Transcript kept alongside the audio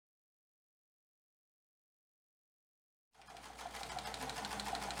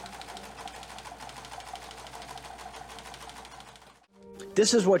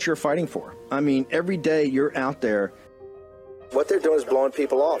This is what you're fighting for. I mean, every day you're out there. What they're doing is blowing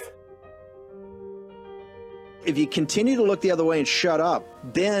people off. If you continue to look the other way and shut up,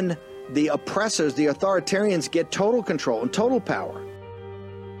 then the oppressors, the authoritarians, get total control and total power.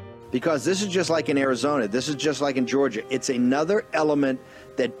 Because this is just like in Arizona. This is just like in Georgia. It's another element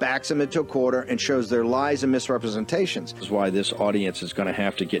that backs them into a corner and shows their lies and misrepresentations. This is why this audience is going to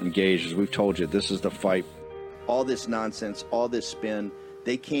have to get engaged. As we've told you, this is the fight. All this nonsense, all this spin,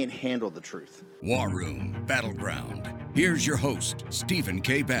 they can't handle the truth. WarRoom Battleground. Here's your host, Stephen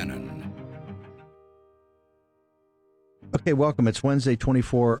K. Bannon. Okay, welcome. It's Wednesday,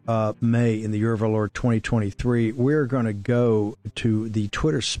 24 May in the year of our Lord 2023. We're going to go to the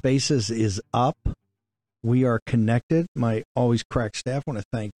Twitter Spaces is up. We are connected. My always crack staff. I want to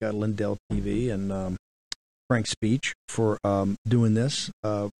thank Lindell TV and Frank Speech for doing this.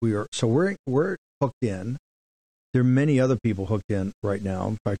 We're hooked in. There are many other people hooked in right now.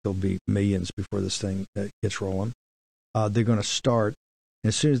 In fact, there'll be millions before this thing gets rolling. They're going to start.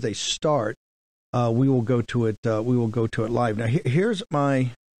 As soon as they start, we will go to it. We will go to it live. Now, here's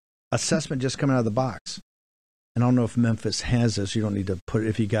my assessment just coming out of the box. And I don't know if Memphis has this. You don't need to put it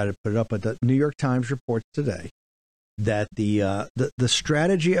if you got to put it up. But the New York Times reports today that the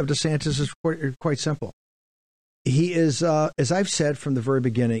strategy of Desantis is quite simple. He is, as I've said from the very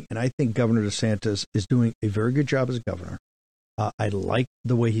beginning, and I think Governor Desantis is doing a very good job as governor. I like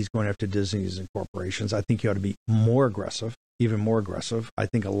the way he's going after Disney's and corporations. I think he ought to be more aggressive, even more aggressive. I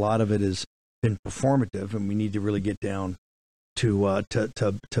think a lot of it has been performative, and we need to really get down to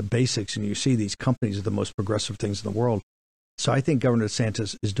basics. And you see these companies are the most progressive things in the world. So I think Governor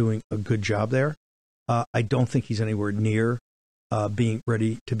DeSantis is doing a good job there. I don't think he's anywhere near being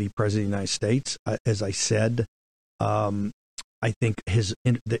ready to be president of the United States. As I said, I think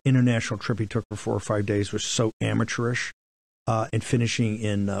the international trip he took for 4 or 5 days was so amateurish, and finishing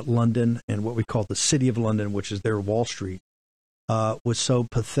in London and what we call the City of London, which is their Wall Street, was so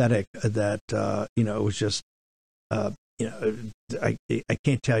pathetic that it was just I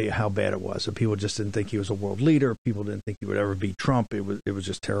can't tell you how bad it was. People just didn't think he was a world leader. People didn't think he would ever beat Trump. It was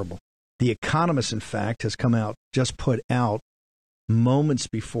just terrible. The Economist, in fact, has put out moments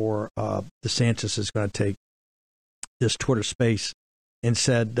before DeSantis is going to take this Twitter space and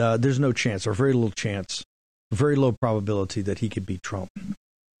said there's no chance or very little chance, very low probability that he could beat Trump.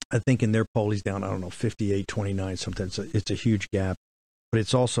 I think in their poll he's down, 58-29 something. It's a huge gap, but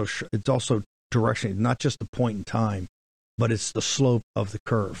it's also directionally not just the point in time, but it's the slope of the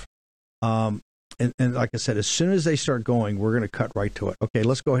curve. And like I said, as soon as they start going, we're going to cut right to it. Okay,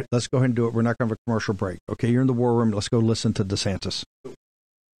 let's go ahead and do it. We're not going to have a commercial break. Okay, you're in the war room. Let's go listen to DeSantis.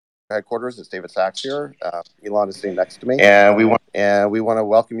 Headquarters, it's David Sachs here. Elon is sitting next to me, and we want to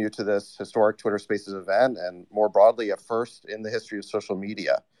welcome you to this historic Twitter Spaces event, and more broadly, a first in the history of social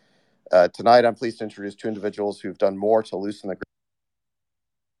media. Tonight, I'm pleased to introduce two individuals who've done more to loosen the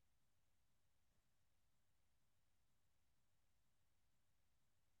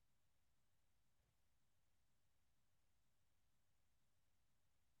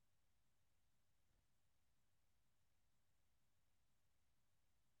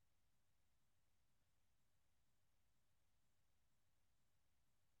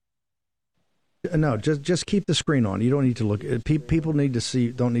No, just keep the screen on. You don't need to look. People don't need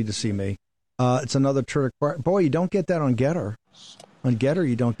to see me. It's another Twitter. Boy, you don't get that on Getter. On Getter,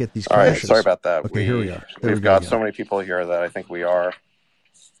 you don't get these crashes. All right, sorry about that. Okay, here we are. We've got so many people here that I think we are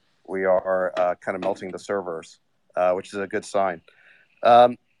kind of melting the servers, which is a good sign. All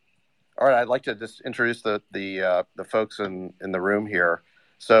right, I'd like to just introduce the folks in the room here.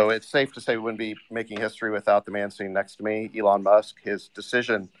 So it's safe to say we wouldn't be making history without the man sitting next to me, Elon Musk. His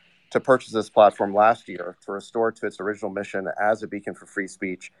decision to purchase this platform last year to restore it to its original mission as a beacon for free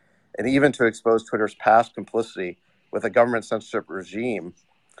speech, and even to expose Twitter's past complicity with a government censorship regime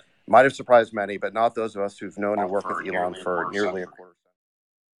might have surprised many, but not those of us who've known and worked with Elon for nearly a quarter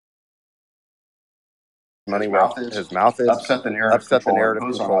century. His mouth is upset the narrative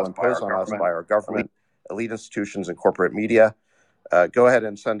control imposed on us by our government, elite institutions, and corporate media. Go ahead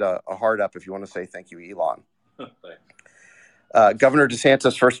and send a heart up if you want to say thank you, Elon. Governor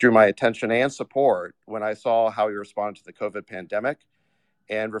DeSantis first drew my attention and support when I saw how he responded to the COVID pandemic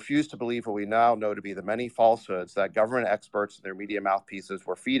and refused to believe what we now know to be the many falsehoods that government experts and their media mouthpieces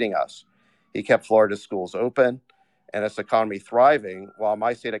were feeding us. He kept Florida's schools open and its economy thriving, while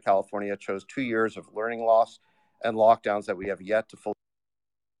my state of California chose 2 years of learning loss and lockdowns that we have yet to fully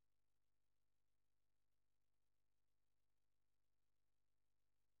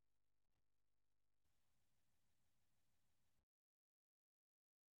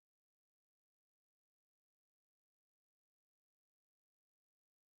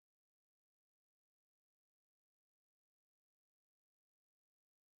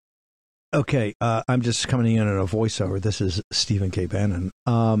Okay, I'm just coming in a voiceover. This is Stephen K. Bannon.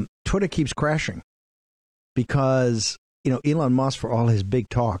 Twitter keeps crashing because, Elon Musk, for all his big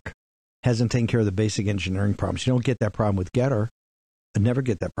talk, hasn't taken care of the basic engineering problems. You don't get that problem with Getter. I never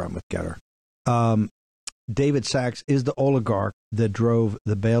get that problem with Getter. David Sachs is the oligarch that drove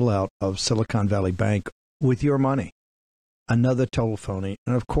the bailout of Silicon Valley Bank with your money. Another total phony.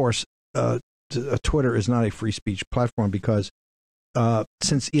 And of course, Twitter is not a free speech platform because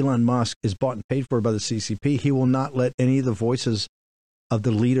since Elon Musk is bought and paid for by the CCP, he will not let any of the voices of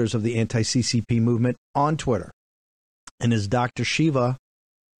the leaders of the anti-CCP movement on Twitter. And as Dr. Shiva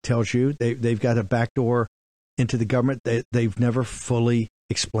tells you, they've got a backdoor into the government they've never fully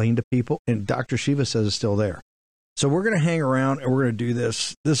explained to people. And Dr. Shiva says it's still there. So we're going to hang around and we're going to do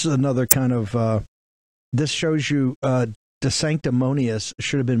this. This is another kind of, this shows you De Sanctimonious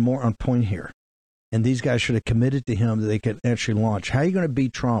should have been more on point here. And these guys should have committed to him that they could actually launch. How are you going to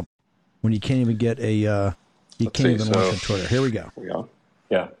beat Trump when you can't even get launch on Twitter? Here we go. Here we go.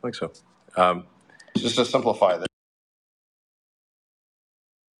 Yeah, I think so. Just to simplify this.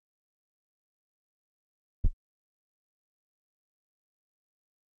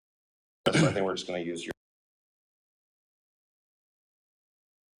 I think we're just going to use your.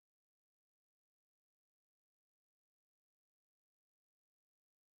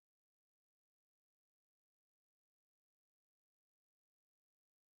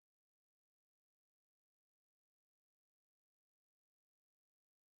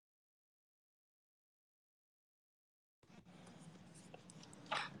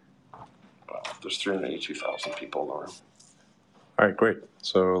 There's 382,000 people in the room. All right, great.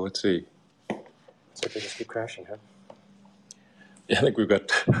 So let's see. Looks like they just keep crashing, huh? Yeah, I think we've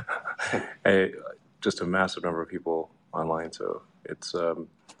got just a massive number of people online, so it's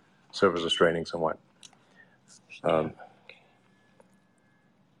servers are straining somewhat. Okay,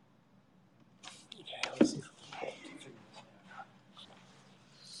 let's see.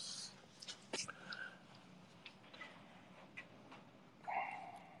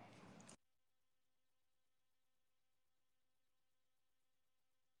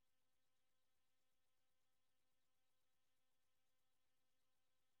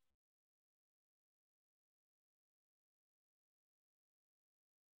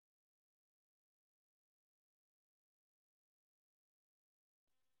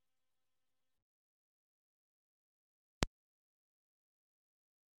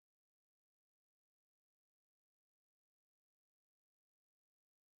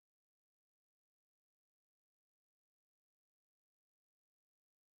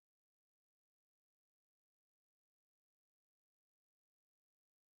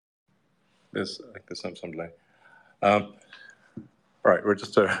 I think there's some delay. All right, we're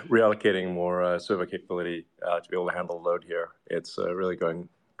just reallocating more server capability to be able to handle the load here. It's really going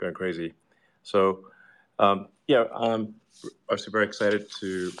crazy. So, yeah, I'm obviously very excited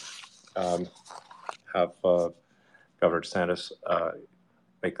to have Governor Desantis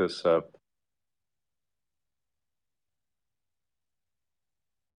make this.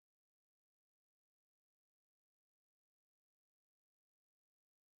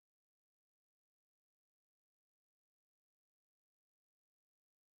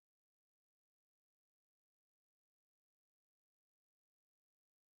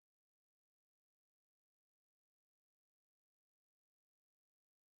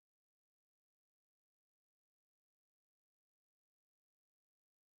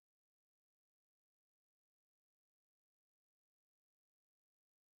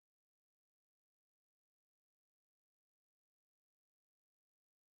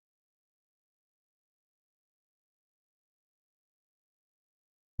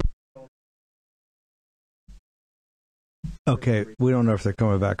 Okay, we don't know if they're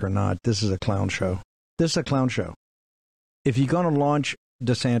coming back or not. This is a clown show. This is a clown show. If you're going to launch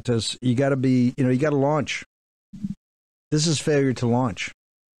DeSantis, you got to be, you got to launch. This is failure to launch.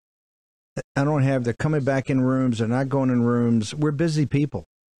 They're coming back in rooms. They're not going in rooms. We're busy people.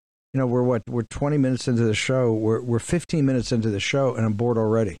 We're 20 minutes into the show. We're 15 minutes into the show, and I'm bored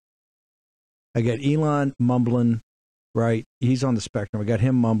already. I got Elon mumbling, right? He's on the spectrum. I got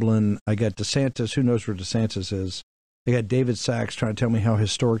him mumbling. I got DeSantis. Who knows where DeSantis is? I got David Sachs trying to tell me how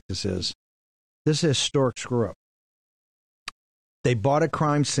historic this is. This is a historic screw-up. They bought a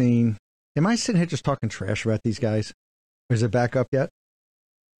crime scene. Am I sitting here just talking trash about these guys? Or is it back up yet?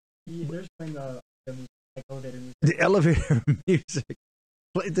 They're playing the elevator music.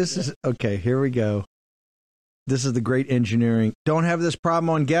 This is, okay, here we go. This is the great engineering. Don't have this problem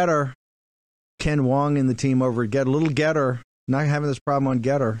on Getter. Ken Wong and the team over at Getter. Little Getter. Not having this problem on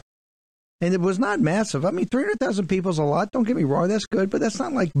Getter. And it was not massive. I mean, 300,000 people is a lot. Don't get me wrong. That's good, but that's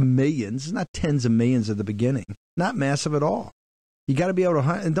not like millions. It's not tens of millions at the beginning. Not massive at all. You got to be able to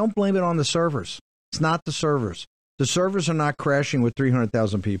hunt, and don't blame it on the servers. It's not the servers. The servers are not crashing with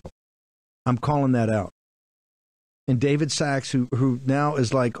 300,000 people. I'm calling that out. And David Sachs, who now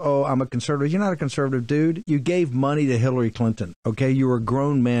is like, oh, I'm a conservative. You're not a conservative, dude. You gave money to Hillary Clinton, okay? You were a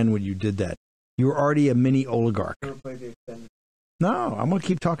grown man when you did that. You were already a mini oligarch. No, I'm going to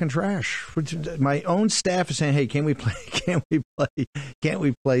keep talking trash. My own staff is saying, "Hey, can't we play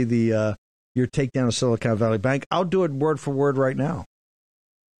the your takedown of Silicon Valley Bank?" I'll do it word for word right now.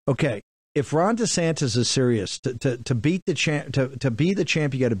 Okay, if Ron DeSantis is serious to beat the champ, to be the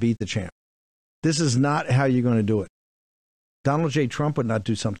champ, you got to beat the champ. This is not how you're going to do it. Donald J. Trump would not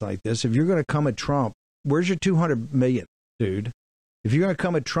do something like this. If you're going to come at Trump, where's your 200 million, dude? If you're going to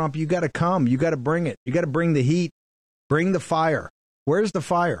come at Trump, you got to come. You got to bring it. You got to bring the heat. Bring the fire. Where's the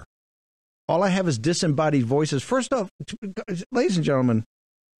fire? All I have is disembodied voices. First off, ladies and gentlemen,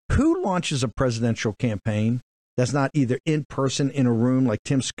 who launches a presidential campaign that's not either in person in a room like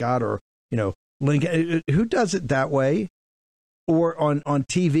Tim Scott or, Lincoln? Who does it that way? Or on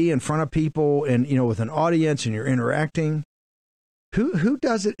TV in front of people and, with an audience and you're interacting? Who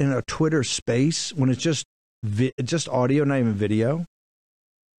does it in a Twitter space when it's just audio, not even video?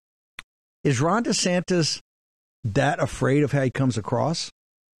 Is Ron DeSantis that afraid of how he comes across?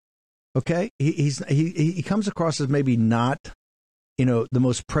 Okay, he comes across as maybe not, the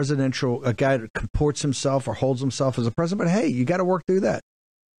most presidential, a guy that comports himself or holds himself as a president. But hey, you got to work through that.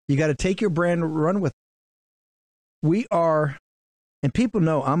 You got to take your brand and run with it. We are, and people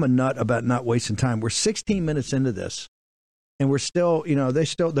know I'm a nut about not wasting time. We're 16 minutes into this, and we're still, they're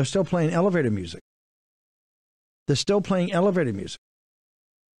still playing elevator music. They're still playing elevator music.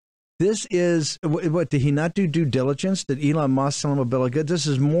 This is, what, did he not do due diligence? Did Elon Musk tell him a bill of goods? This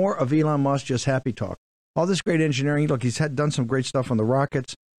is more of Elon Musk just happy talk. All this great engineering. Look, he's done some great stuff on the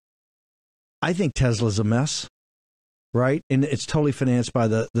rockets. I think Tesla's a mess, right? And it's totally financed by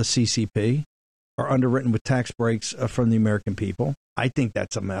the CCP or underwritten with tax breaks from the American people. I think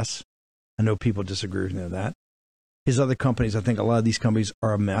that's a mess. I know people disagree with me on that. His other companies, I think a lot of these companies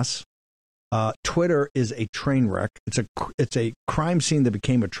are a mess. Twitter is a train wreck. It's a crime scene that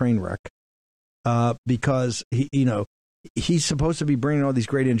became a train wreck because he's supposed to be bringing all these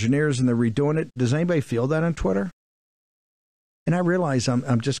great engineers and they're redoing it. Does anybody feel that on Twitter? And I realize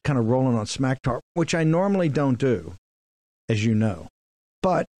I'm just kind of rolling on smack talk, which I normally don't do, as you know.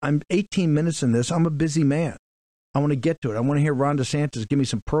 But I'm 18 minutes in this. I'm a busy man. I want to get to it. I want to hear Ron DeSantis give me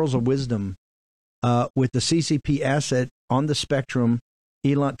some pearls of wisdom with the CCP asset on the spectrum.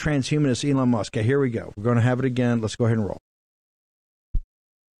 Transhumanist Elon Musk. Okay, here we go. We're going to have it again. Let's go ahead and roll.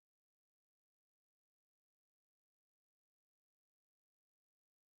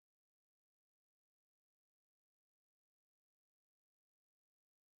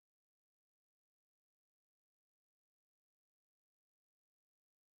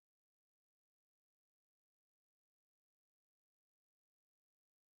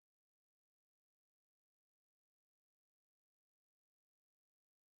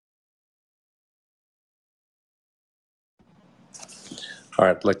 All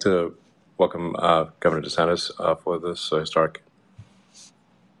right, I'd like to welcome Governor DeSantis for this historic.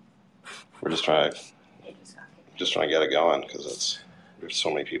 We're just trying to get it going because there's so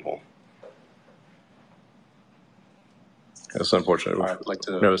many people. It's unfortunate. All right, I'd like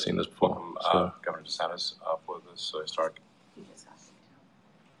to never seen this before. Welcome Governor DeSantis for this historic.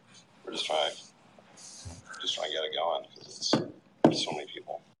 We're just trying to get it going because there's so many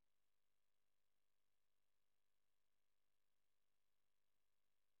people.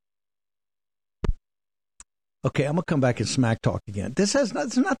 Okay, I'm going to come back and smack talk again. It's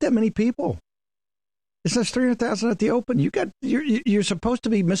not that many people. It says 300,000 at the open. You're supposed to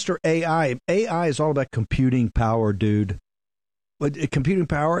be Mr. AI. AI is all about computing power, dude. But computing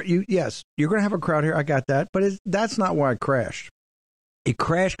power, yes, you're going to have a crowd here. I got that. But that's not why it crashed. It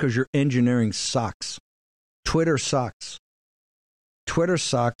crashed because your engineering sucks. Twitter sucks. Twitter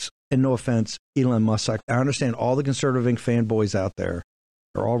sucks. And no offense, Elon Musk sucks. I understand all the conservative Inc. fanboys out there.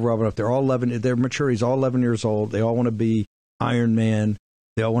 They're all rubbing up. They're all 11. Their maturity is all 11 years old. They all want to be Iron Man.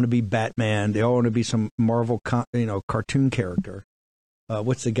 They all want to be Batman. They all want to be some Marvel, cartoon character.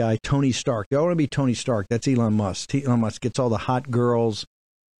 What's the guy? Tony Stark. They all want to be Tony Stark. That's Elon Musk. Elon Musk gets all the hot girls,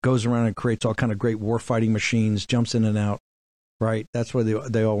 goes around and creates all kind of great warfighting machines, jumps in and out. Right? That's where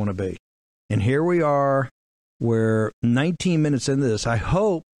they all want to be. And here we are. We're 19 minutes into this. I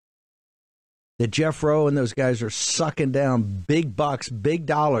hope that Jeff Rowe and those guys are sucking down big bucks, big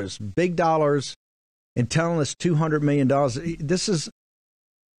dollars, and telling us $200 million.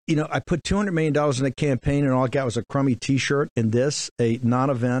 I put $200 million in a campaign, and all I got was a crummy T-shirt and a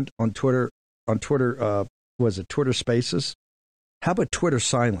non-event on Twitter. Was it Twitter Spaces? How about Twitter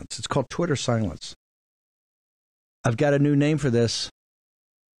Silence? It's called Twitter Silence. I've got a new name for this.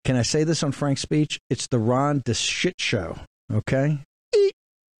 Can I say this on Frank's speech? It's the Ron DeShit Show. Okay.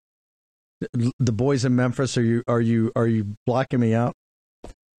 The boys in Memphis, are you blocking me out?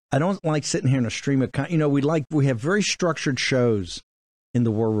 I don't like sitting here in a stream of we have very structured shows in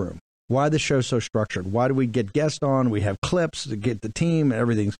the War Room. Why the show so structured? Why do we get guests on? We have clips to get the team and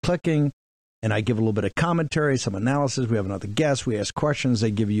everything's clicking. And I give a little bit of commentary, some analysis. We have another guest. We ask questions. They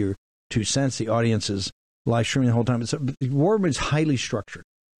give you 2 cents. The audience is live streaming the whole time. War Room is highly structured.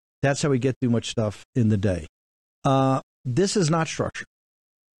 That's how we get through much stuff in the day. This is not structured.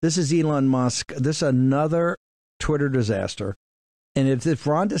 This is Elon Musk. This is another Twitter disaster. And if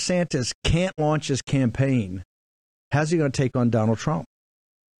Ron DeSantis can't launch his campaign, how's he going to take on Donald Trump?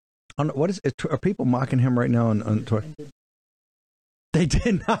 Are people mocking him right now on Twitter? They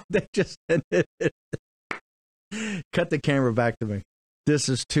did not. They just ended it. Cut the camera back to me. This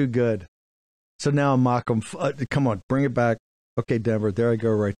is too good. So now I'm mock him. Come on, bring it back. Okay, Denver, there I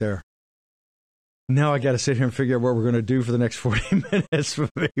go right there. Now I got to sit here and figure out what we're going to do for the next 40 minutes.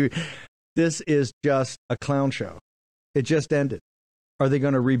 This is just a clown show. It just ended. Are they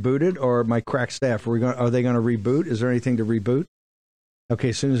going to reboot it, or my crack staff? Are they going to reboot? Is there anything to reboot? Okay,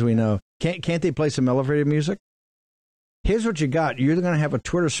 as soon as we know. Can't they play some elevator music? Here's what you got. You're going to have a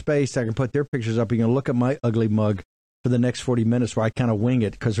Twitter space that I can put their pictures up. You're going to look at my ugly mug for the next 40 minutes where I kind of wing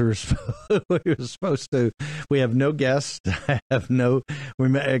it because we were supposed to. We have no guests. I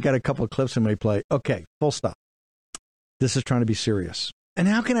got a couple of clips in my play. Okay, full stop. This is trying to be serious. And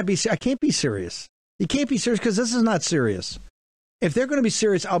how can I be? I can't be serious. You can't be serious because this is not serious. If they're going to be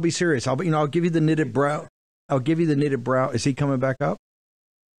serious, I'll be serious. I'll give you the knitted brow. I'll give you the knitted brow. Is he coming back up?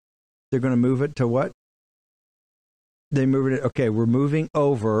 They're going to move it to what? They moved it. Okay, we're moving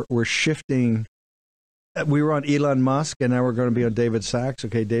over. We're shifting. We were on Elon Musk, and now we're going to be on David Sachs.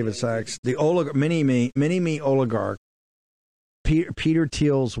 Okay, David Sachs, the mini-me oligarch, Peter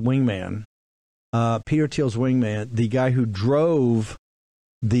Thiel's wingman. Peter Thiel's wingman, the guy who drove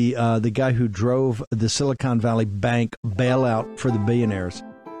the Silicon Valley Bank bailout for the billionaires.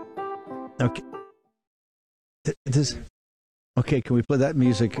 Okay, okay, can we play that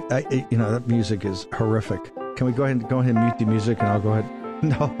music? That music is horrific. Can we go ahead and mute the music, and I'll go ahead.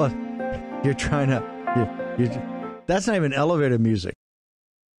 No, you're trying to. That's not even elevator music.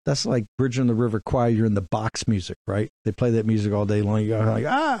 That's like Bridge on the River Choir. You're in the box music, right? They play that music all day long. You go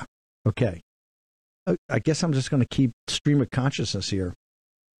like, okay. I guess I'm just going to keep stream of consciousness here.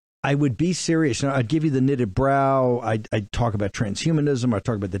 I would be serious. I'd give you the knitted brow. I'd talk about transhumanism. I'd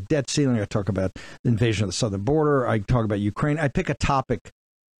talk about the debt ceiling. I'd talk about the invasion of the southern border. I'd talk about Ukraine. I'd pick a topic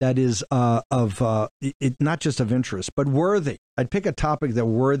that is not just of interest, but worthy. I'd pick a topic that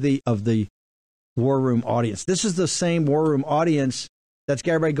worthy of the War Room audience. This is the same War Room audience that's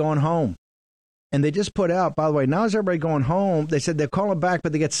got everybody going home. And they just put out, by the way, now is everybody going home? They said they'll call them back,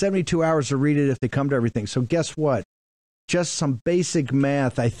 but they get 72 hours to read it if they come to everything. So guess what? Just some basic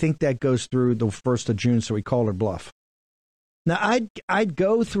math. I think that goes through the 1st of June, so we called her bluff. Now, I'd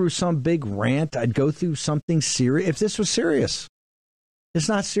go through some big rant. I'd go through something serious. If this was serious, it's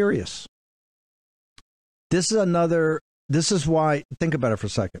not serious. This is why, think about it for a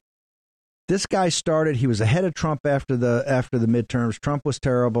second. This guy started, he was ahead of Trump after the midterms. Trump was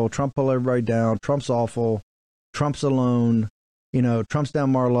terrible. Trump pulled everybody down. Trump's awful. Trump's alone. Trump's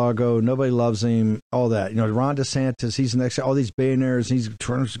down Mar-a-Lago. Nobody loves him. All that. Ron DeSantis, he's the next, all these billionaires. He's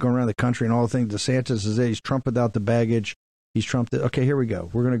going around the country and all the things. DeSantis is there. He's Trump without the baggage. He's Trump. Okay, here we go.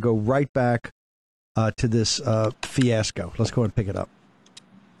 We're going to go right back to this fiasco. Let's go and pick it up.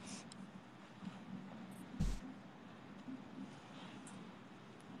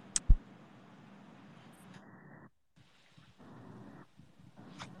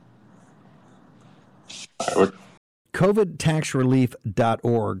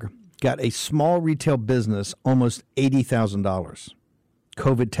 COVIDtaxrelief.org got a small retail business almost $80,000.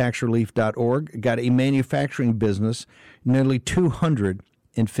 COVIDtaxrelief.org got a manufacturing business nearly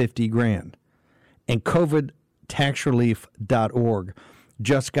 $250,000. And COVIDtaxrelief.org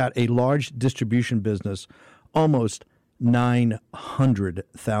just got a large distribution business almost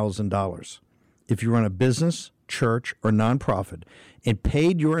 $900,000. If you run a business, church, or nonprofit and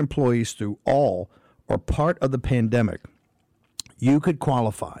paid your employees through all or part of the pandemic, you could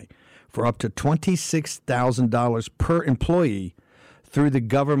qualify for up to $26,000 per employee through the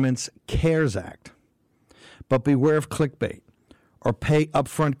government's CARES Act. But beware of clickbait or pay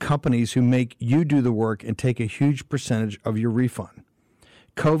upfront companies who make you do the work and take a huge percentage of your refund.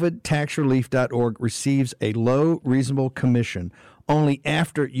 COVIDTaxRelief.org receives a low, reasonable commission only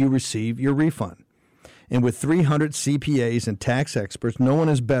after you receive your refund. And with 300 CPAs and tax experts, no one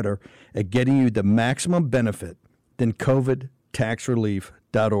is better at getting you the maximum benefit than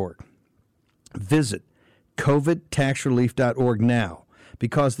COVIDTaxRelief.org. Visit COVIDTaxRelief.org now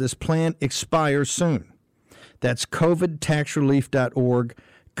because this plan expires soon. That's COVIDTaxRelief.org,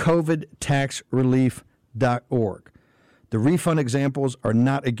 COVIDTaxRelief.org. The refund examples are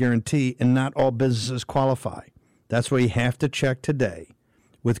not a guarantee, and not all businesses qualify. That's why you have to check today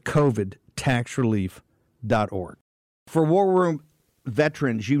with COVIDTaxRelief.org. For War Room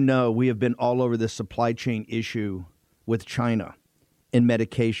veterans, you know we have been all over this supply chain issue with China and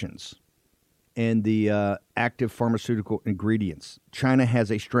medications and the active pharmaceutical ingredients. China has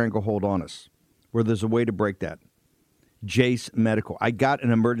a stranglehold on us where there's a way to break that. Jace Medical. I got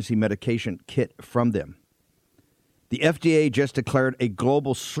an emergency medication kit from them. The FDA just declared a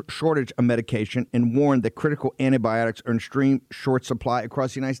global shortage of medication and warned that critical antibiotics are in extreme short supply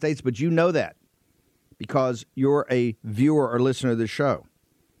across the United States. But you know that because you're a viewer or listener to the show.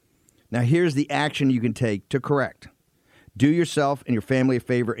 Now, here's the action you can take to correct. Do yourself and your family a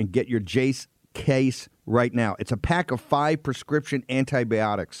favor and get your Jace case right now. It's a pack of 5 prescription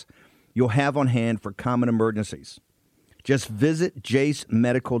antibiotics you'll have on hand for common emergencies. Just visit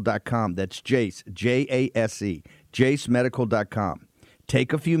jacemedical.com. That's Jace, J-A-S-E, jacemedical.com.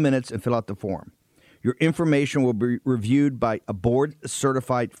 Take a few minutes and fill out the form. Your information will be reviewed by a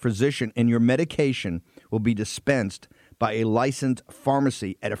board-certified physician, and your medication will be dispensed by a licensed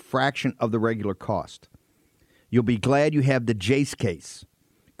pharmacy at a fraction of the regular cost. You'll be glad you have the Jace case.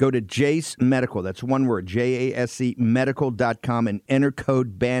 Go to Jace Medical, that's one word, J-A-S-E, medical.com, and enter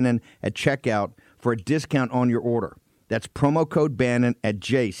code Bannon at checkout for a discount on your order. That's promo code Bannon at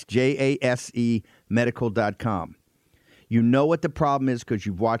Jace, J-A-S-E, medical.com. You know what the problem is because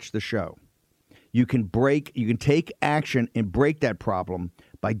you've watched the show. You can take action and break that problem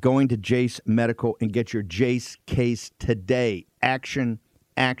by going to Jace Medical and get your Jace case today. Action,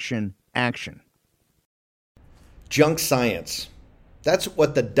 action, action. Junk science. That's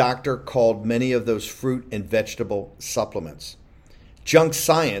what the doctor called many of those fruit and vegetable supplements. Junk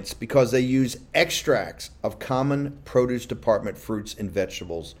science because they use extracts of common produce department fruits and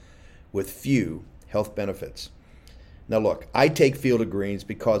vegetables with few health benefits. Now look, I take Field of Greens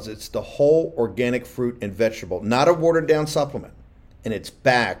because it's the whole organic fruit and vegetable, not a watered down supplement, and it's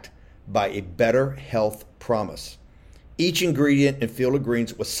backed by a better health promise. Each ingredient in Field of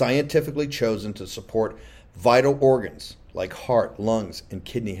Greens was scientifically chosen to support vital organs like heart, lungs, and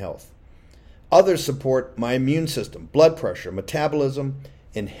kidney health. Others support my immune system, blood pressure, metabolism,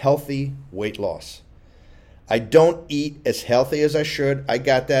 and healthy weight loss. I don't eat as healthy as I should. I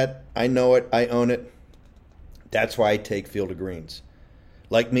got that. I know it. I own it. That's why I take Field of Greens.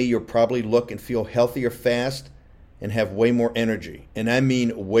 Like me, you'll probably look and feel healthier fast and have way more energy. And I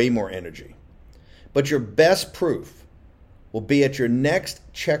mean way more energy. But your best proof will be at your next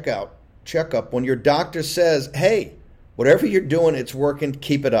checkup when your doctor says, hey, whatever you're doing, it's working,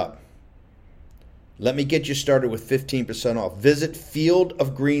 keep it up. Let me get you started with 15% off. Visit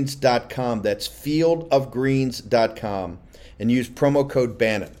fieldofgreens.com. That's fieldofgreens.com and use promo code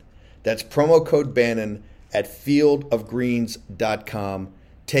Bannon. That's promo code Bannon at fieldofgreens.com.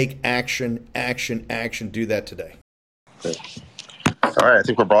 Take action, action, action. Do that today. All right, I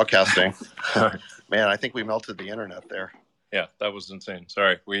think we're broadcasting. Man, I think we melted the internet there. Yeah, that was insane.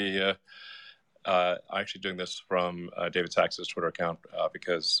 Sorry. I'm actually doing this from David Sachs's Twitter account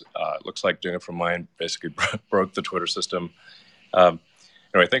because it looks like doing it from mine basically broke the Twitter system.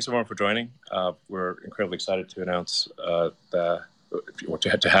 Anyway, thanks everyone for joining. We're incredibly excited to announce that if you want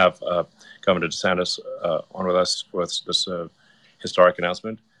to have Governor Desantis on with us for this historic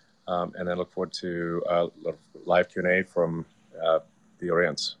announcement, and then look forward to live Q&A from the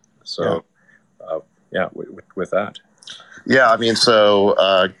audience. So, with that. Yeah, I mean, so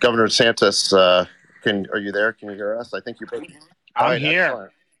Governor DeSantis, are you there? Can you hear us? I think you broke. I'm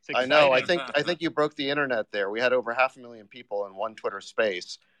here. I know. I think you broke the internet there. We had over 500,000 people in one Twitter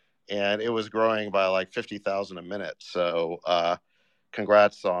space, and it was growing by like 50,000 a minute. So,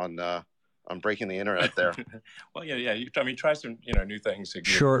 congrats on breaking the internet there. Well, yeah. Try some new things.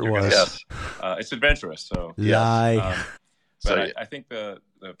 Sure, it was. Yes. It's adventurous. So lie. But I think the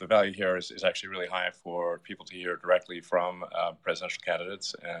value here is actually really high for people to hear directly from presidential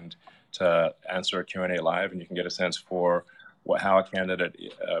candidates and to answer a Q&A live, and you can get a sense for how a candidate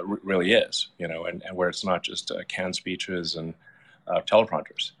really is, and where it's not just canned speeches and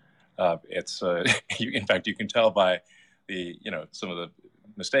teleprompters. It's in fact, you can tell by the some of the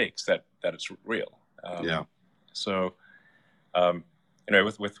mistakes that it's real. Yeah. So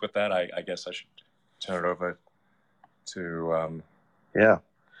anyway, with that, I guess I should turn it over to. Yeah.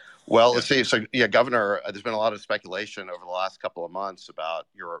 Well, let's see. So, yeah, Governor, there's been a lot of speculation over the last couple of months about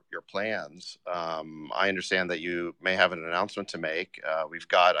your plans. I understand that you may have an announcement to make. We've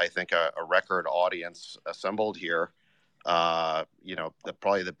got, I think, a record audience assembled here.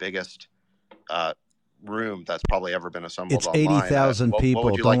 Probably the biggest room that's probably ever been assembled It's online. 80,000 people.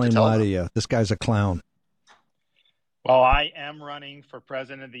 What would you Don't like let to him tell lie to them? you. This guy's a clown. Well, I am running for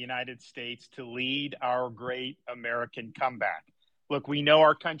president of the United States to lead our great American comeback. Look, we know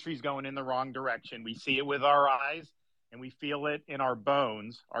our country's going in the wrong direction. We see it with our eyes and we feel it in our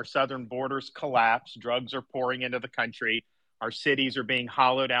bones. Our southern borders collapse. Drugs are pouring into the country. Our cities are being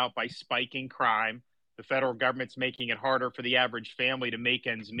hollowed out by spiking crime. The federal government's making it harder for the average family to make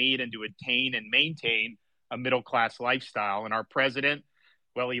ends meet and to attain and maintain a middle-class lifestyle. And our president,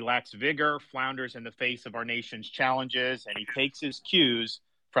 well, he lacks vigor, flounders in the face of our nation's challenges, and he takes his cues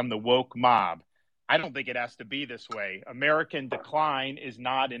from the woke mob. I don't think it has to be this way. American decline is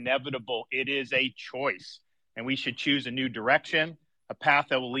not inevitable. It is a choice, and we should choose a new direction, a path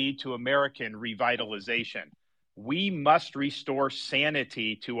that will lead to American revitalization. We must restore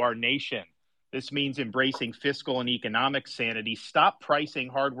sanity to our nation. This means embracing fiscal and economic sanity. Stop pricing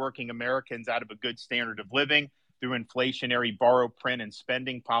hardworking Americans out of a good standard of living through inflationary borrow, print, and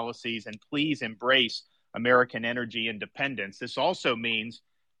spending policies, and please embrace American energy independence. This also means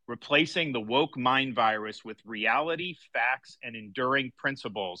replacing the woke mind virus with reality, facts, and enduring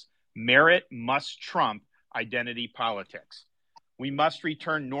principles. Merit must trump identity politics. We must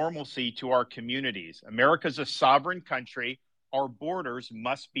return normalcy to our communities. America's a sovereign country. Our borders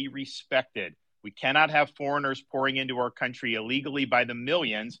must be respected. We cannot have foreigners pouring into our country illegally by the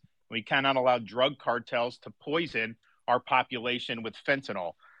millions. We cannot allow drug cartels to poison our population with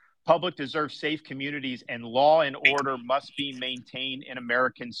fentanyl. Public deserves safe communities, and law and order must be maintained in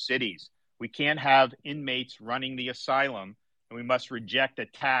American cities. We can't have inmates running the asylum, and we must reject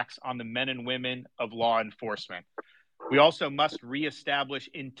attacks on the men and women of law enforcement. We also must reestablish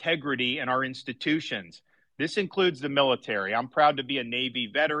integrity in our institutions. This includes the military. I'm proud to be a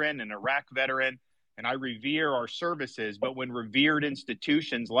Navy veteran, an Iraq veteran, and I revere our services. But when revered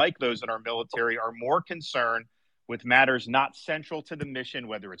institutions like those in our military are more concerned with matters not central to the mission,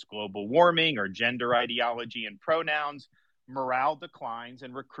 whether it's global warming or gender ideology and pronouns, morale declines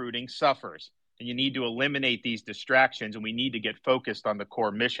and recruiting suffers. And you need to eliminate these distractions, and we need to get focused on the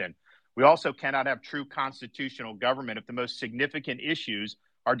core mission. We also cannot have true constitutional government if the most significant issues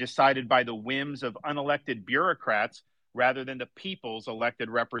are decided by the whims of unelected bureaucrats rather than the people's elected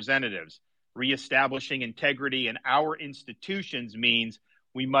representatives. Reestablishing integrity in our institutions means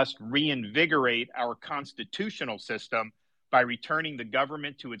we must reinvigorate our constitutional system by returning the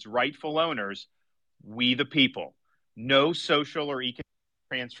government to its rightful owners, we the people. No social or economic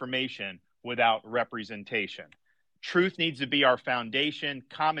transformation without representation. Truth needs to be our foundation.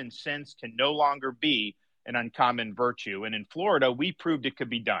 Common sense can no longer be an uncommon virtue. And in Florida, we proved it could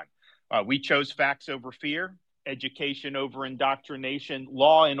be done. We chose facts over fear, education over indoctrination,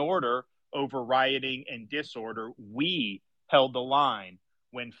 law and order over rioting and disorder. We held the line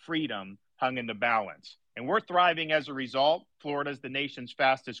when freedom hung in the balance. And we're thriving as a result. Florida is the nation's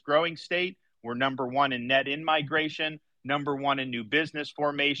fastest growing state. We're number one in net in-migration, number one in new business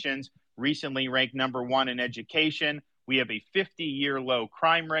formations, recently ranked number one in education. We have a 50-year low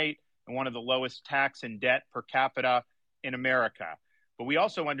crime rate and one of the lowest tax and debt per capita in America. But we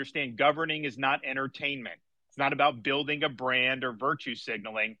also understand governing is not entertainment. It's not about building a brand or virtue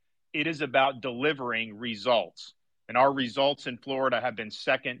signaling. It is about delivering results. And our results in Florida have been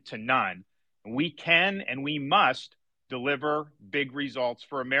second to none. We can and we must deliver big results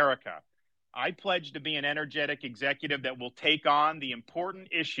for America. I pledge to be an energetic executive that will take on the important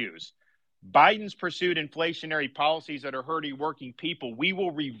issues. Biden's pursued inflationary policies that are hurting working people. We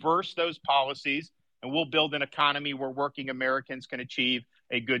will reverse those policies and we'll build an economy where working Americans can achieve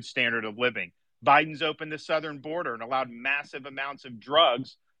a good standard of living. Biden's opened the southern border and allowed massive amounts of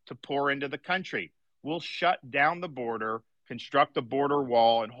drugs to pour into the country. We'll shut down the border, construct a border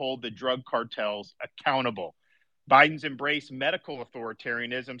wall, and hold the drug cartels accountable. Biden's embraced medical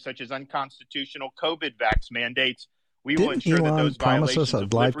authoritarianism, such as unconstitutional COVID vax mandates. We will Didn't ensure that Elon those promise us violations a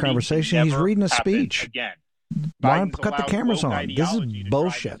of live liberty conversation? can He's never reading a happen speech. again. Why Biden's cut the allowed cameras woke on? This is ideology to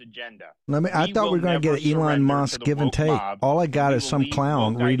bullshit. drive his agenda. I We thought we will were going to never get an Elon surrender to Musk the give and woke take. mob, All I and got we is will some leave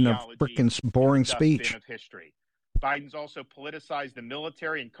clown woke reading a ideology freaking in boring the dustbin speech. of history. Biden's also politicized the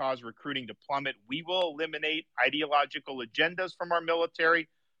military and caused recruiting to plummet. We will eliminate ideological agendas from our military,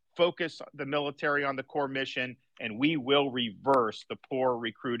 focus the military on the core mission, and we will reverse the poor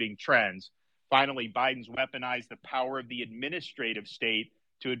recruiting trends. Finally, Biden's weaponized the power of the administrative state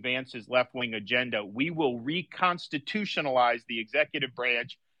to advance his left-wing agenda. We will reconstitutionalize the executive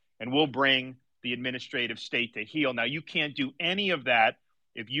branch, and we'll bring the administrative state to heel. Now, you can't do any of that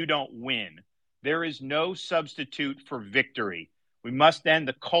if you don't win. There is no substitute for victory. We must end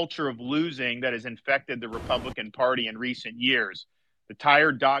the culture of losing that has infected the Republican Party in recent years. The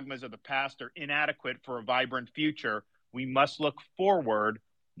tired dogmas of the past are inadequate for a vibrant future. We must look forward,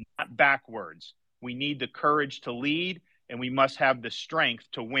 not backwards. We need the courage to lead, and we must have the strength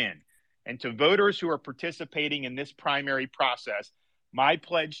to win. And to voters who are participating in this primary process, my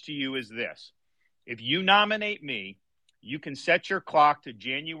pledge to you is this. If you nominate me, you can set your clock to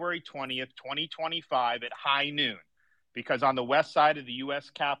January 20th, 2025 at high noon, because on the west side of the U.S.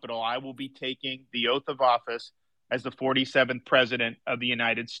 Capitol, I will be taking the oath of office as the 47th President of the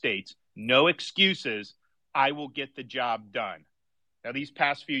United States. No excuses. I will get the job done. Now, these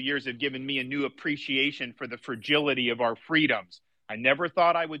past few years have given me a new appreciation for the fragility of our freedoms. I never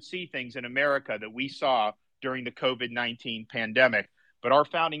thought I would see things in America that we saw during the COVID-19 pandemic, but our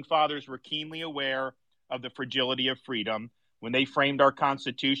founding fathers were keenly aware of the fragility of freedom. When they framed our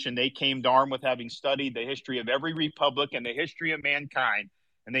Constitution, they came armed with having studied the history of every republic and the history of mankind,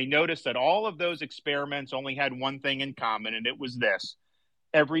 and they noticed that all of those experiments only had one thing in common, and it was this.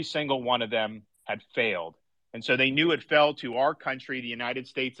 Every single one of them had failed. And so they knew it fell to our country, the United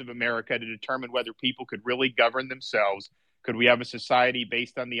States of America, to determine whether people could really govern themselves. Could we have a society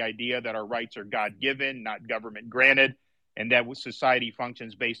based on the idea that our rights are God-given, not government-granted, and that society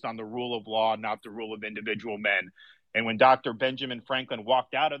functions based on the rule of law, not the rule of individual men? And when Dr. Benjamin Franklin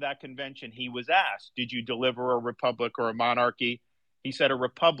walked out of that convention, he was asked, did you deliver a republic or a monarchy? He said, a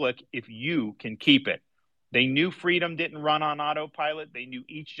republic if you can keep it. They knew freedom didn't run on autopilot. They knew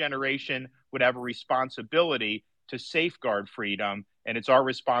each generation would have a responsibility to safeguard freedom, and it's our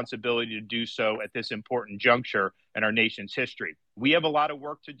responsibility to do so at this important juncture in our nation's history. We have a lot of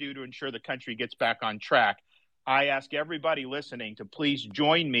work to do to ensure the country gets back on track. I ask everybody listening to please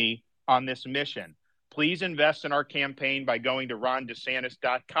join me on this mission. Please invest in our campaign by going to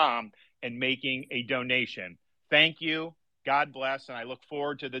rondesantis.com and making a donation. Thank you. God bless, and I look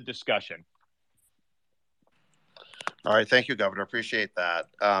forward to the discussion. All right. Thank you, Governor. Appreciate that.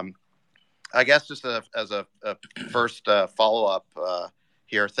 I guess just as a first follow-up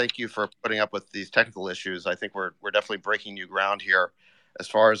here, thank you for putting up with these technical issues. I think we're definitely breaking new ground here. As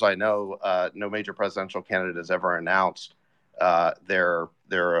far as I know, no major presidential candidate has ever announced their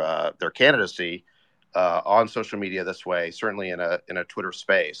candidacy on social media this way, certainly in a Twitter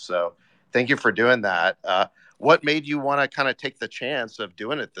space. So thank you for doing that. What made you want to kind of take the chance of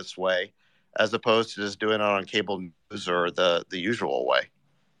doing it this way, as opposed to just doing it on cable news or the usual way?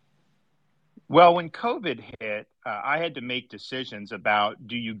 Well, when COVID hit, I had to make decisions about,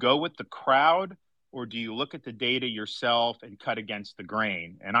 do you go with the crowd or do you look at the data yourself and cut against the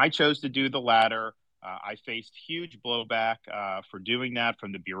grain? And I chose to do the latter. I faced huge blowback for doing that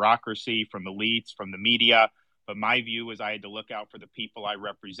from the bureaucracy, from elites, from the media. But my view was I had to look out for the people I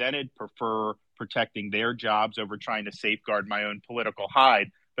represented, prefer protecting their jobs over trying to safeguard my own political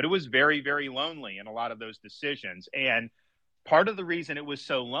hide. But it was very, very lonely in a lot of those decisions. And part of the reason it was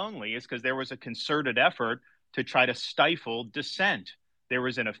so lonely is because there was a concerted effort to try to stifle dissent. There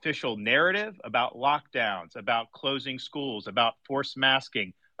was an official narrative about lockdowns, about closing schools, about forced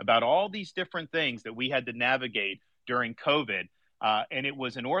masking, about all these different things that we had to navigate during COVID. And it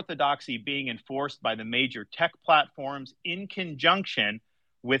was an orthodoxy being enforced by the major tech platforms in conjunction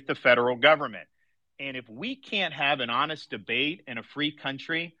with the federal government. And if we can't have an honest debate in a free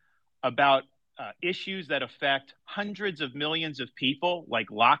country about issues that affect hundreds of millions of people, like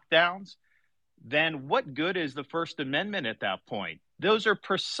lockdowns, then what good is the First Amendment at that point? Those are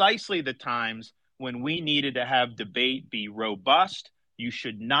precisely the times when we needed to have debate be robust. You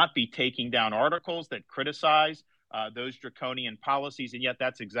should not be taking down articles that criticize those draconian policies, and yet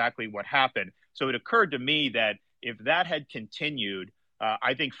that's exactly what happened. So it occurred to me that if that had continued,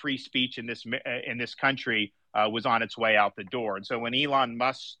 I think free speech in this country was on its way out the door. And so when Elon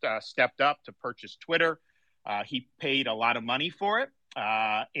Musk stepped up to purchase Twitter, he paid a lot of money for it.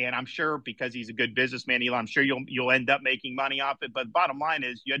 And I'm sure because he's a good businessman, Elon, I'm sure you'll end up making money off it. But bottom line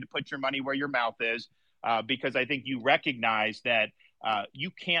is you had to put your money where your mouth is, because I think you recognize that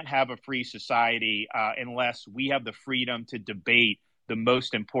you can't have a free society unless we have the freedom to debate the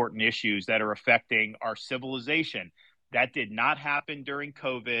most important issues that are affecting our civilization. That did not happen during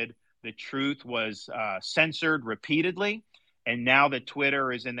COVID. The truth was censored repeatedly. And now that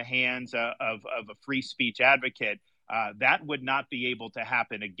Twitter is in the hands of a free speech advocate, that would not be able to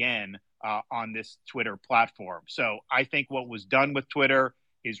happen again on this Twitter platform. So I think what was done with Twitter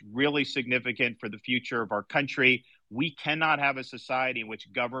is really significant for the future of our country. We cannot have a society in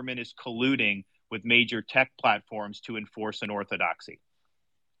which government is colluding with major tech platforms to enforce an orthodoxy.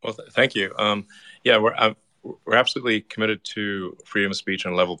 Well, thank you. Yeah, we're absolutely committed to freedom of speech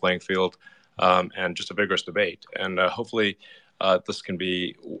and a level playing field, and just a vigorous debate. And hopefully, this can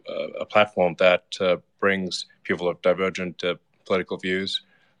be a platform that brings people of divergent political views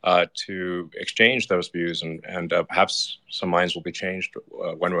to exchange those views, and perhaps some minds will be changed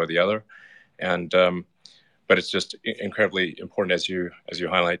one way or the other. And but it's just incredibly important, as you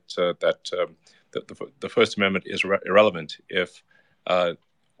highlight, that the First Amendment is irrelevant if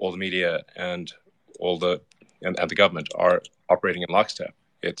all the media and all the government are operating in lockstep.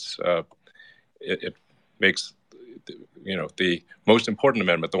 It makes the most important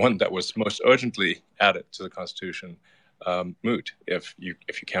amendment, the one that was most urgently added to the Constitution, moot if you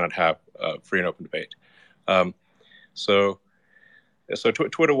cannot have free and open debate. So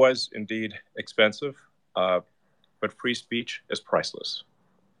Twitter was indeed expensive, but free speech is priceless.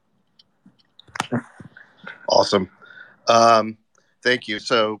 Awesome. Thank you.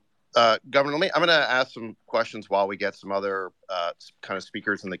 So, Governor, I'm going to ask some questions while we get some other kind of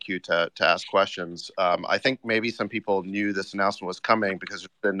speakers in the queue to ask questions. I think maybe some people knew this announcement was coming because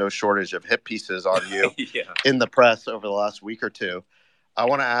there's been no shortage of hit pieces on you in the press over the last week or two. I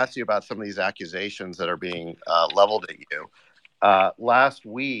want to ask you about some of these accusations that are being leveled at you. Last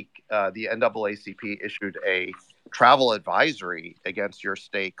week, the NAACP issued a travel advisory against your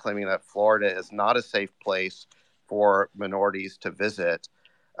state, claiming that Florida is not a safe place for minorities to visit.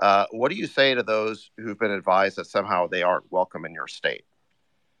 What do you say to those who've been advised that somehow they aren't welcome in your state?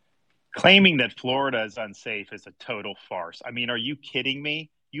 Claiming that Florida is unsafe is a total farce. I mean, are you kidding me?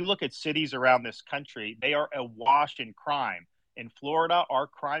 You look at cities around this country, they are awash in crime. In Florida, our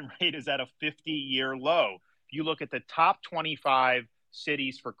crime rate is at a 50-year low. If you look at the top 25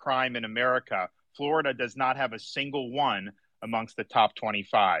 cities for crime in America, Florida does not have a single one amongst the top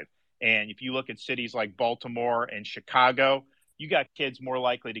 25. And if you look at cities like Baltimore and Chicago, you got kids more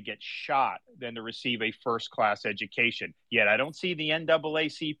likely to get shot than to receive a first-class education. Yet I don't see the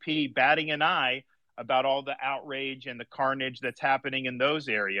NAACP batting an eye about all the outrage and the carnage that's happening in those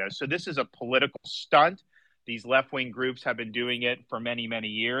areas. So this is a political stunt. These left-wing groups have been doing it for many, many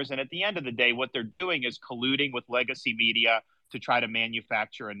years. And at the end of the day, what they're doing is colluding with legacy media to try to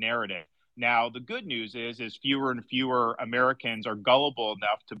manufacture a narrative. Now, the good news is fewer and fewer Americans are gullible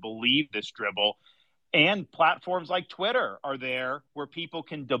enough to believe this dribble. And platforms like Twitter are there where people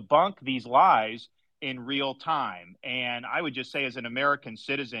can debunk these lies in real time. And I would just say, as an American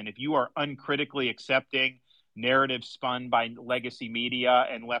citizen, if you are uncritically accepting narratives spun by legacy media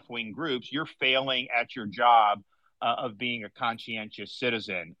and left-wing groups, you're failing at your job of being a conscientious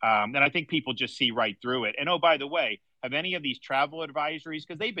citizen. And I think people just see right through it. And oh, by the way, have any of these travel advisories,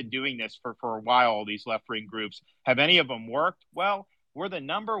 because they've been doing this for a while, all these left-wing groups, have any of them worked? Well, we're the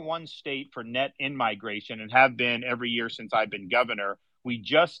number one state for net in-migration and have been every year since I've been governor. We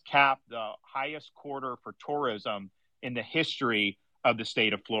just capped the highest quarter for tourism in the history of the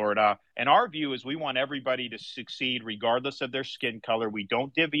state of Florida. And our view is we want everybody to succeed regardless of their skin color. We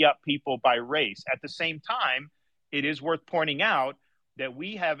don't divvy up people by race. At the same time, it is worth pointing out that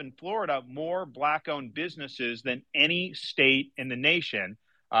we have in Florida more Black-owned businesses than any state in the nation.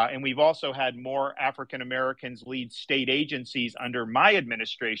 And we've also had more African Americans lead state agencies under my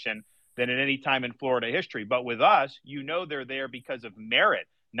administration than at any time in Florida history. But with us, they're there because of merit,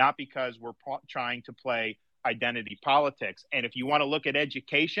 not because we're trying to play identity politics. And if you want to look at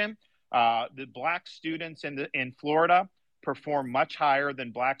education, the Black students in Florida perform much higher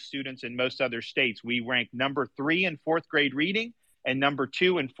than Black students in most other states. We rank number 3 in 4th grade reading and number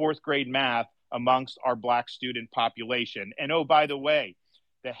 2 in 4th grade math amongst our Black student population. And oh, by the way,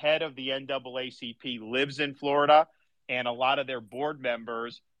 the head of the NAACP lives in Florida, and a lot of their board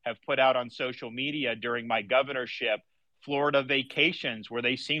members have put out on social media during my governorship Florida vacations where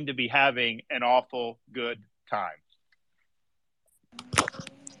they seem to be having an awful good time.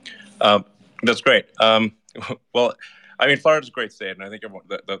 That's great. Well, I mean, Florida's a great state, and I think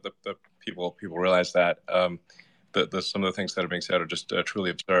the people realize that. Some of the things that are being said are just truly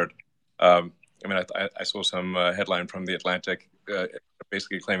absurd. I mean, I saw some headline from The Atlantic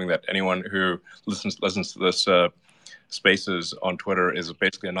basically claiming that anyone who listens to this Spaces on Twitter is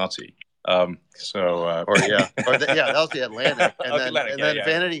basically a Nazi. That was The Atlantic, and then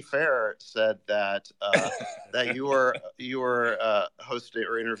Vanity Fair said that that you were hosting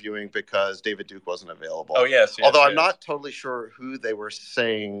or interviewing because David Duke wasn't available. Oh yes. Although I'm not totally sure who they were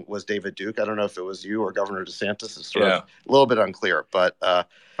saying was David Duke. I don't know if it was you or Governor Desantis. It's sort of a little bit unclear, but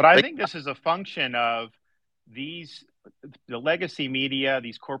I think this is a function of these the legacy media,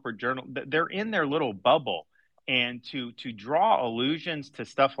 these corporate journals, they're in their little bubble. And to draw allusions to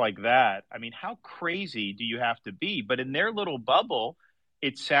stuff like that, I mean, how crazy do you have to be? But in their little bubble,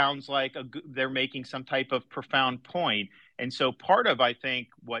 it sounds like they're making some type of profound point. And so part of, I think,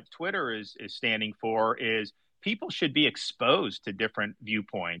 what Twitter is standing for is people should be exposed to different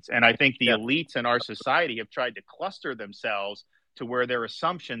viewpoints. And I think the elites in our society have tried to cluster themselves to where their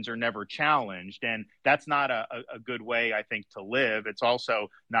assumptions are never challenged. And that's not a good way, I think, to live. It's also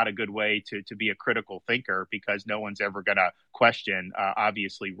not a good way to be a critical thinker, because no one's ever going to question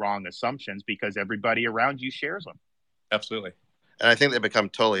obviously wrong assumptions, because everybody around you shares them. Absolutely. And I think they become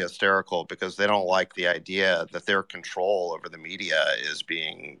totally hysterical because they don't like the idea that their control over the media is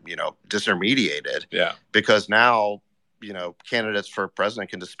being, disintermediated. Yeah. Because now, candidates for president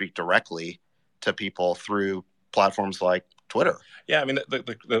can just speak directly to people through platforms like Twitter. Yeah, I mean,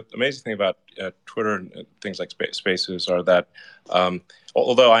 the amazing thing about Twitter and things like Spaces are that,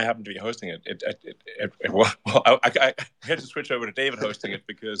 although I happen to be hosting it, I had to switch over to David hosting it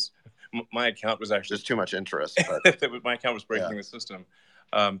because my account was actually there's too much interest. But my account was breaking the system.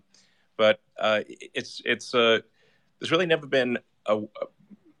 But there's really never been a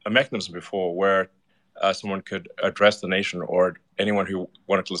mechanism before where someone could address the nation, or anyone who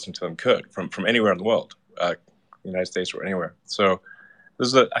wanted to listen to them could, from anywhere in the world. United States or anywhere. So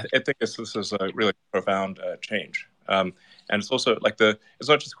I think this is a really profound change. And it's also like it's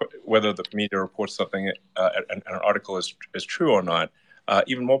not just whether the media reports something and an article is true or not.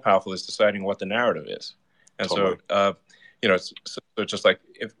 Even more powerful is deciding what the narrative is. And totally. So, it's just like,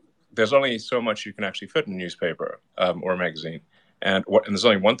 if there's only so much you can actually fit in a newspaper or a magazine, and there's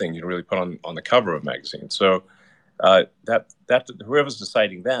only one thing you can really put on the cover of a magazine. So that whoever's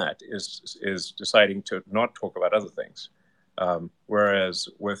deciding that is deciding to not talk about other things. Whereas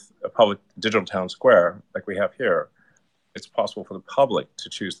with a public digital town square like we have here, it's possible for the public to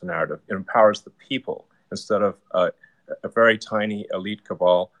choose the narrative. It empowers the people instead of a very tiny elite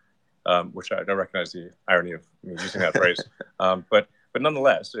cabal, which I don't recognize the irony of me using that phrase. But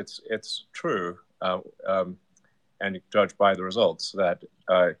nonetheless, it's true, and you judge by the results that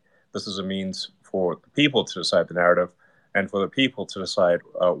this is a means for the people to decide the narrative, and for the people to decide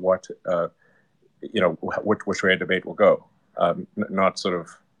which way a debate will go, not sort of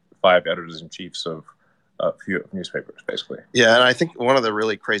 5 editors-in-chiefs of a few newspapers, basically. Yeah, and I think one of the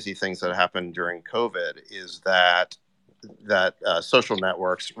really crazy things that happened during COVID is that social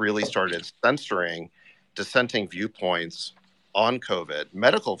networks really started censoring dissenting viewpoints on COVID,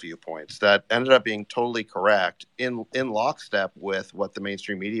 medical viewpoints that ended up being totally correct in lockstep with what the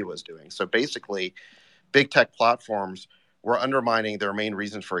mainstream media was doing. So basically, big tech platforms were undermining their main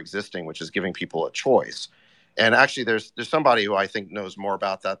reason for existing, which is giving people a choice. And actually, there's somebody who I think knows more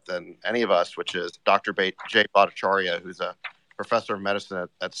about that than any of us, which is Dr. Jay Bhattacharya, who's a professor of medicine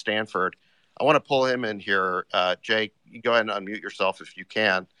at Stanford. I want to pull him in here. Jay, you go ahead and unmute yourself if you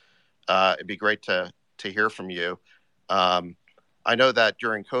can. It'd be great to hear from you. I know that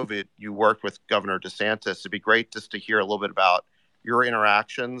during COVID, you worked with Governor Desantis. It'd be great just to hear a little bit about your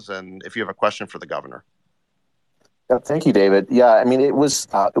interactions and if you have a question for the governor. Yeah, thank you, David. Yeah, I mean, it was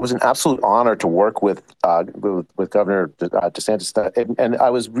an absolute honor to work with Governor DeSantis, and I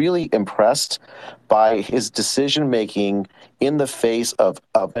was really impressed by his decision making in the face of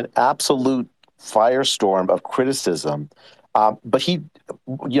an absolute firestorm of criticism. But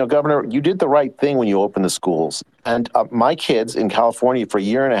Governor, you did the right thing when you opened the schools. And my kids in California for a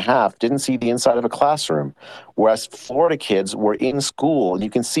year and a half didn't see the inside of a classroom, whereas Florida kids were in school. And you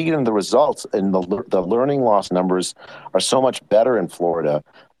can see it in the results, and the learning loss numbers are so much better in Florida.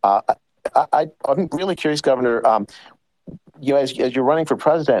 I'm really curious, Governor, as you're running for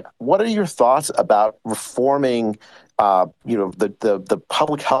president, what are your thoughts about reforming, the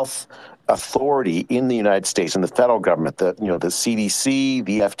public health authority in the United States and the federal government, the CDC,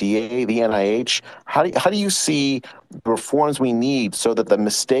 the FDA, the NIH? How do you see the reforms we need so that the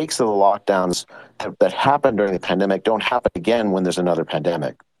mistakes of the lockdowns that happened during the pandemic don't happen again when there's another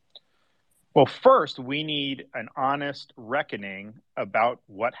pandemic? Well, first, we need an honest reckoning about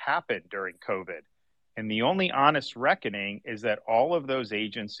what happened during COVID. And the only honest reckoning is that all of those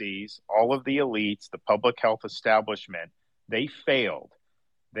agencies, all of the elites, the public health establishment, they failed.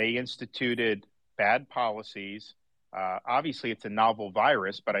 They instituted bad policies. Obviously, it's a novel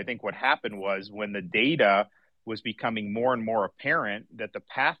virus, but I think what happened was when the data was becoming more and more apparent that the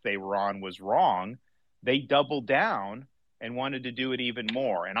path they were on was wrong, they doubled down and wanted to do it even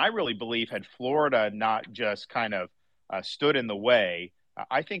more. And I really believe had Florida not just kind of stood in the way,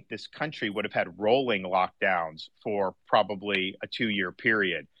 I think this country would have had rolling lockdowns for probably a 2-year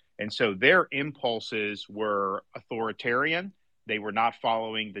period. And so their impulses were authoritarian. They were not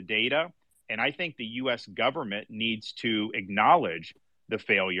following the data. And I think the U.S. government needs to acknowledge the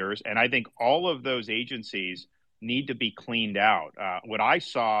failures. And I think all of those agencies need to be cleaned out. What I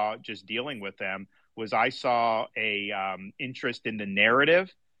saw just dealing with them was I saw a interest in the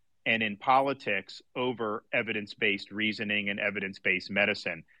narrative and in politics over evidence-based reasoning and evidence-based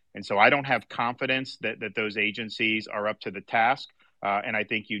medicine. And so I don't have confidence that those agencies are up to the task. And I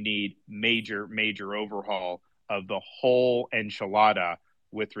think you need major overhaul of the whole enchilada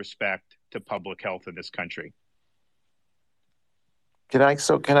with respect to public health in this country. Can I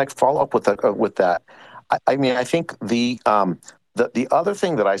follow up with that? I mean, I think the other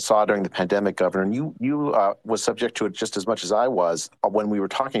thing that I saw during the pandemic, Governor, and you was subject to it just as much as I was when we were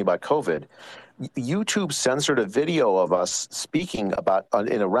talking about COVID. YouTube censored a video of us speaking about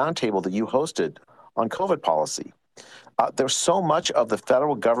in a roundtable that you hosted on COVID policy. There's so much of the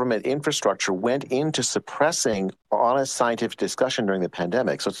federal government infrastructure went into suppressing honest scientific discussion during the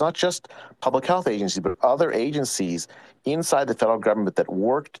pandemic. So it's not just public health agencies, but other agencies inside the federal government that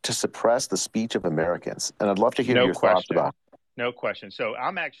worked to suppress the speech of Americans. And I'd love to hear your thoughts about it. No question. So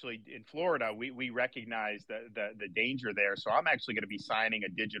I'm actually in Florida. We recognize the danger there. So I'm actually going to be signing a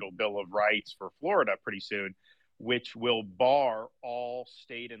digital Bill of Rights for Florida pretty soon, which will bar all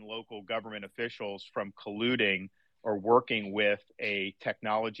state and local government officials from colluding or working with a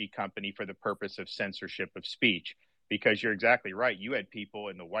technology company for the purpose of censorship of speech. Because you're exactly right. You had people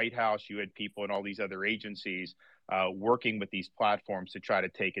in the White House, you had people in all these other agencies working with these platforms to try to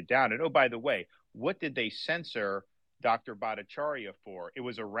take it down. And oh, by the way, what did they censor Dr. Bhattacharya for? It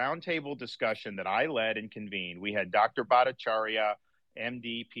was a roundtable discussion that I led and convened. We had Dr. Bhattacharya,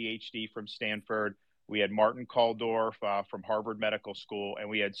 MD, PhD from Stanford. We had Martin Kulldorff from Harvard Medical School, and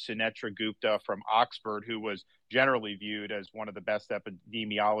we had Sunetra Gupta from Oxford, who was generally viewed as one of the best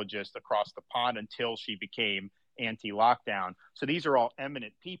epidemiologists across the pond until she became anti-lockdown. So these are all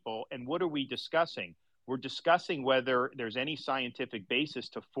eminent people. And what are we discussing? We're discussing whether there's any scientific basis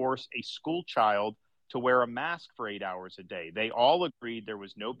to force a school child to wear a mask for 8 hours a day. They all agreed there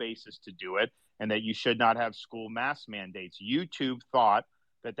was no basis to do it and that you should not have school mask mandates. YouTube thought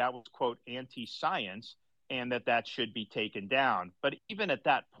that was, quote, anti-science and that should be taken down. But even at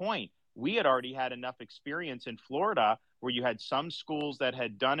that point, we had already had enough experience in Florida where you had some schools that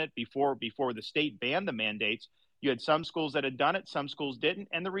had done it before the state banned the mandates. You had some schools that had done it, some schools didn't,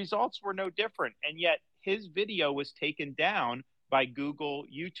 and the results were no different. And yet his video was taken down by Google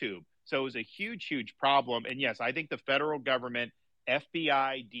YouTube. So it was a huge problem. And yes, I think the federal government,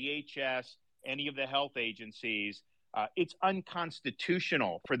 FBI, DHS, any of the health agencies, it's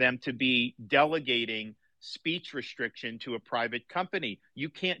unconstitutional for them to be delegating speech restriction to a private company. You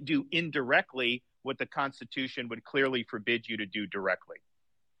can't do indirectly what the Constitution would clearly forbid you to do directly.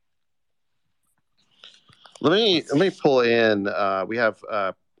 Let me pull in. We have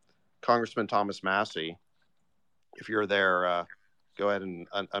Congressman Thomas Massey. If you're there, go ahead and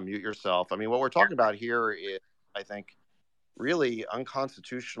unmute yourself. I mean, what we're talking about here is, I think, really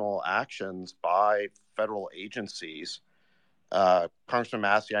unconstitutional actions by federal agencies. Congressman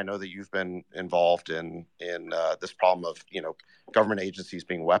Massey, I know that you've been involved in this problem of government agencies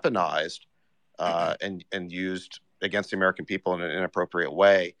being weaponized and used against the American people in an inappropriate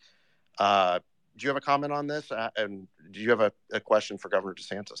way. Do you have a comment on this? And do you have a question for Governor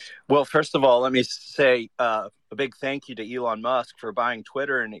DeSantis? Well, first of all, let me say a big thank you to Elon Musk for buying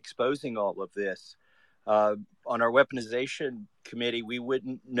Twitter and exposing all of this. On our weaponization committee, we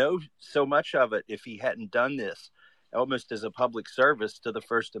wouldn't know so much of it if he hadn't done this, almost as a public service to the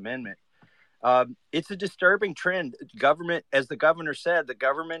First Amendment. It's a disturbing trend. Government, as the governor said, the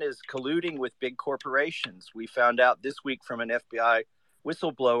government is colluding with big corporations. We found out this week from an FBI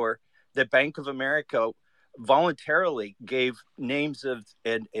whistleblower that Bank of America voluntarily gave names of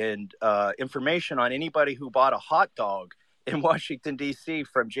and information on anybody who bought a hot dog in Washington, D.C.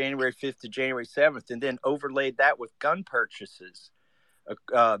 from January 5th to January 7th, and then overlaid that with gun purchases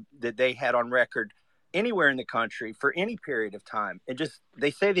that they had on record anywhere in the country for any period of time. And just,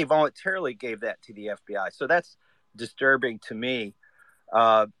 they say they voluntarily gave that to the FBI. So that's disturbing to me.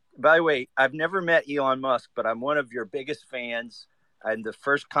 By the way, I've never met Elon Musk, but I'm one of your biggest fans. I'm the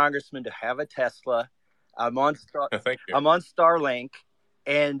first congressman to have a Tesla. I'm on Starlink,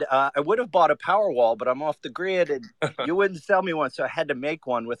 and I would have bought a Powerwall, but I'm off the grid, and you wouldn't sell me one, so I had to make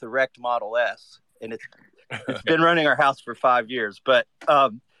one with a wrecked Model S, and it's been running our house for 5 years. But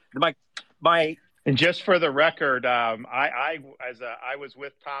my and just for the record, I was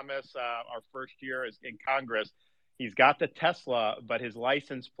with Thomas our first year in Congress. He's got the Tesla, but his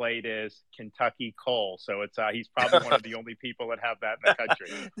license plate is Kentucky Coal. So it's he's probably one of the only people that have that in the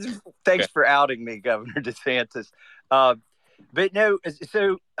country. Thanks for outing me, Governor DeSantis. But no,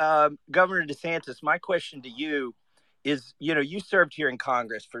 so Governor DeSantis, my question to you is, you served here in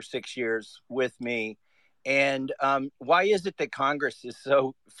Congress for 6 years with me. And why is it that Congress is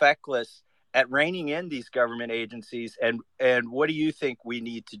so feckless at reining in these government agencies? And what do you think we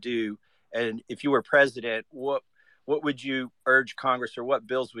need to do? And if you were president, what would you urge Congress, or what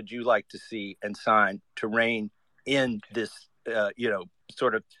bills would you like to see and sign to rein in this,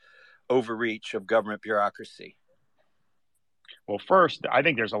 sort of overreach of government bureaucracy? Well, first, I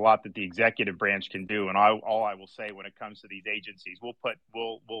think there's a lot that the executive branch can do, and all I will say when it comes to these agencies,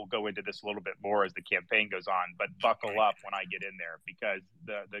 we'll go into this a little bit more as the campaign goes on. But buckle up when I get in there, because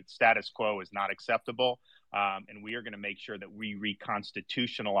the status quo is not acceptable, and we are going to make sure that we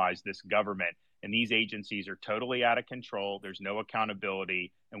reconstitutionalize this government. And these agencies are totally out of control. There's no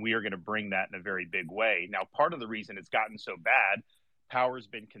accountability, and we are going to bring that in a very big way. Now, part of the reason it's gotten so bad, power has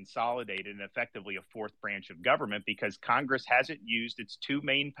been consolidated in effectively a fourth branch of government, because Congress hasn't used its two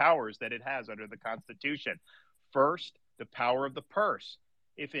main powers that it has under the Constitution. First, the power of the purse.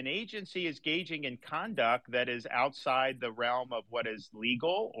 If an agency is engaging in conduct that is outside the realm of what is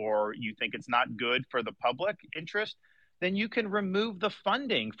legal, or you think it's not good for the public interest, then you can remove the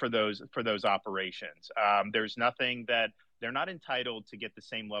funding for those operations. There's nothing that they're not entitled to get the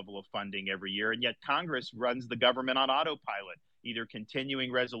same level of funding every year, and yet Congress runs the government on autopilot, either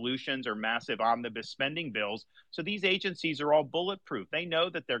continuing resolutions or massive omnibus spending bills. So these agencies are all bulletproof. They know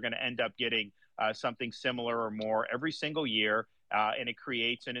that they're going to end up getting something similar or more every single year, and it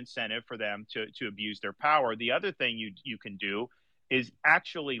creates an incentive for them to abuse their power. The other thing you can do is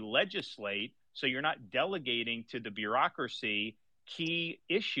actually legislate, so you're not delegating to the bureaucracy key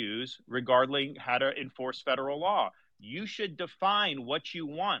issues regarding how to enforce federal law. You should define what you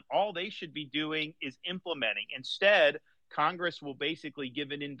want. All they should be doing is implementing. Instead, Congress will basically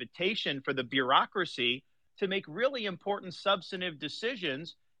give an invitation for the bureaucracy to make really important substantive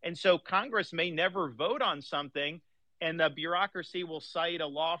decisions. And so Congress may never vote on something, and the bureaucracy will cite a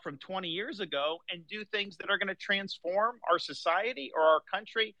law from 20 years ago and do things that are going to transform our society or our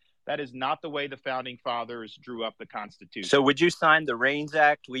country. That is not the way the founding fathers drew up the Constitution. So would you sign the REINS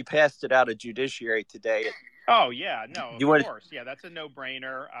Act? We passed it out of judiciary today. Oh, yeah, no, of course. Yeah, that's a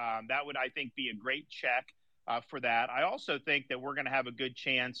no-brainer. That would, I think, be a great check for that. I also think that we're going to have a good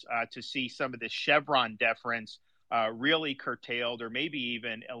chance to see some of this Chevron deference really curtailed, or maybe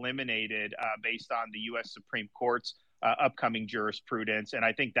even eliminated based on the U.S. Supreme Court's upcoming jurisprudence. And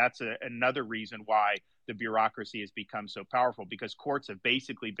I think that's another reason why the bureaucracy has become so powerful, because courts have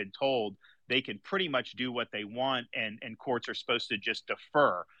basically been told they can pretty much do what they want, and courts are supposed to just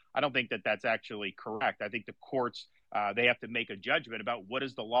defer. I don't think that that's actually correct. I think the courts, they have to make a judgment about what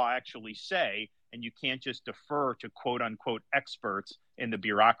does the law actually say, and you can't just defer to quote unquote experts in the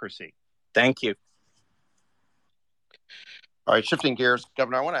bureaucracy. Thank you. All right, shifting gears,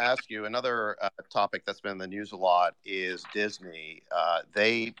 Governor, I want to ask you another topic that's been in the news a lot is Disney.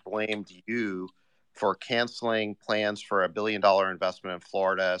 They blamed you for canceling plans for $1 billion investment in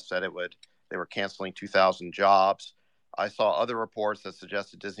Florida, said they were canceling 2,000 jobs. I saw other reports that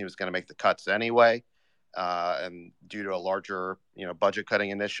suggested Disney was going to make the cuts anyway, and due to a larger, budget cutting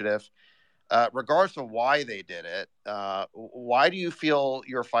initiative. Regardless of why they did it, why do you feel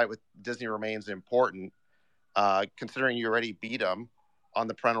your fight with Disney remains important, considering you already beat them on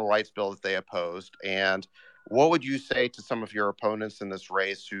the parental rights bill that they opposed? And what would you say to some of your opponents in this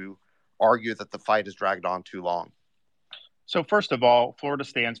race who argue that the fight has dragged on too long? So first of all, Florida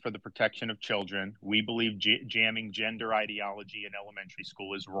stands for the protection of children. We believe jamming gender ideology in elementary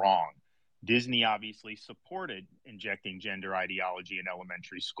school is wrong. Disney obviously supported injecting gender ideology in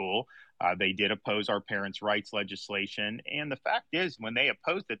elementary school. They did oppose our parents' rights legislation. And the fact is, when they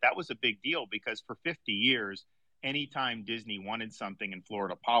opposed it, that was a big deal, because for 50 years, anytime Disney wanted something in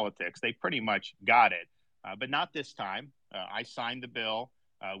Florida politics, they pretty much got it. But not this time. I signed the bill.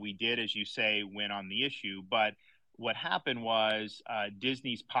 We did, as you say, win on the issue. But what happened was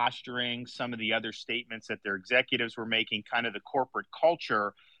Disney's posturing, some of the other statements that their executives were making, kind of the corporate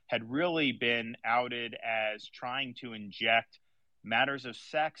culture, had really been outed as trying to inject matters of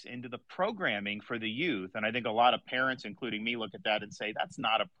sex into the programming for the youth. And I think a lot of parents, including me, look at that and say, that's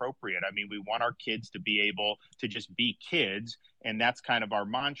not appropriate. I mean, we want our kids to be able to just be kids, and that's kind of our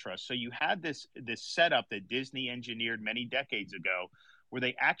mantra. So you had this setup that Disney engineered many decades ago, where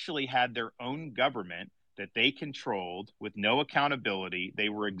they actually had their own government that they controlled with no accountability. They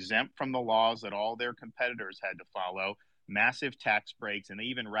were exempt from the laws that all their competitors had to follow, massive tax breaks, and they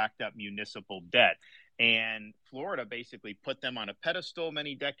even racked up municipal debt. And Florida basically put them on a pedestal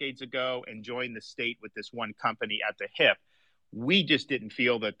many decades ago and joined the state with this one company at the hip. We just didn't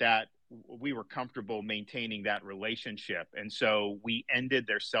feel that we were comfortable maintaining that relationship. And so we ended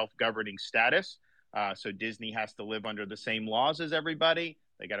their self-governing status. So Disney has to live under the same laws as everybody.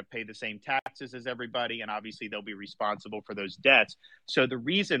 They got to pay the same taxes as everybody. And obviously they'll be responsible for those debts. So the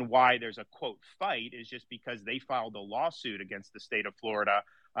reason why there's a quote fight is just because they filed a lawsuit against the state of Florida,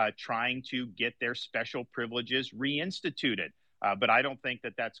 trying to get their special privileges reinstituted. But I don't think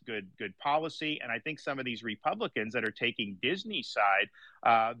that that's good policy. And I think some of these Republicans that are taking Disney's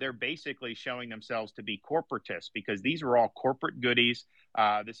side, they're basically showing themselves to be corporatists, because these are all corporate goodies.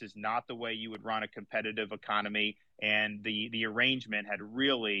 This is not the way you would run a competitive economy. And the arrangement had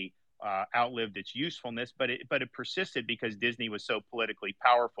really outlived its usefulness, but it persisted because Disney was so politically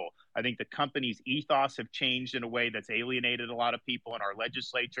powerful. I think the company's ethos have changed in a way that's alienated a lot of people in our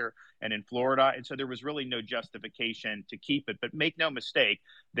legislature and in Florida. And so there was really no justification to keep it. But make no mistake,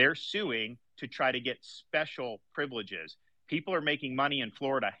 they're suing to try to get special privileges. People are making money in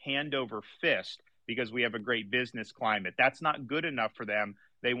Florida hand over fist because we have a great business climate. That's not good enough for them.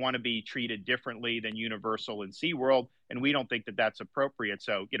 They want to be treated differently than Universal and SeaWorld, and we don't think that that's appropriate.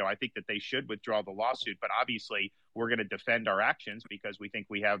 So, I think that they should withdraw the lawsuit, but obviously we're going to defend our actions because we think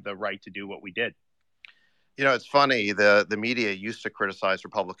we have the right to do what we did. It's funny. The media used to criticize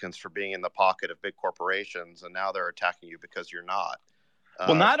Republicans for being in the pocket of big corporations, and now they're attacking you because you're not.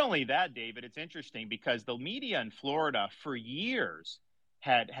 Well, not only that, David, it's interesting because the media in Florida for years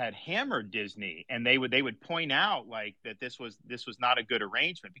had hammered Disney, and they would point out like that this was not a good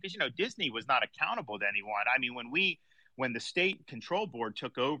arrangement because Disney was not accountable to anyone. I mean, when the state control board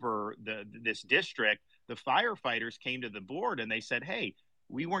took over this district, the firefighters came to the board and they said, hey,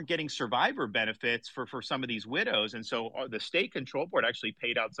 we weren't getting survivor benefits for some of these widows. And so the state control board actually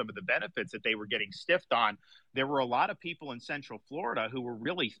paid out some of the benefits that they were getting stiffed on. There were a lot of people in Central Florida who were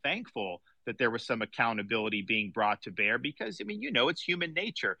really thankful that there was some accountability being brought to bear because, it's human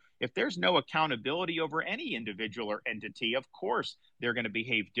nature. If there's no accountability over any individual or entity, of course, they're going to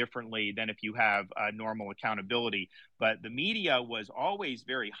behave differently than if you have normal accountability. But the media was always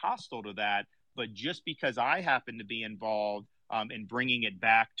very hostile to that. But just because I happen to be involved in bringing it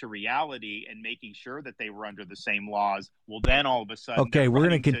back to reality and making sure that they were under the same laws, well, then all of a sudden... Okay, we're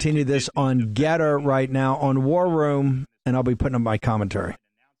going to continue this on Getter right now on War Room, and I'll be putting up my commentary.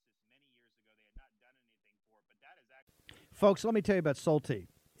 Folks, let me tell you about Solti.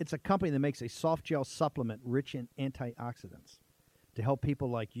 It's a company that makes a soft gel supplement rich in antioxidants to help people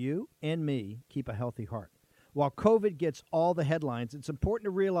like you and me keep a healthy heart. While COVID gets all the headlines, it's important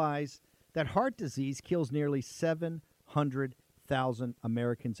to realize that heart disease kills nearly 700,000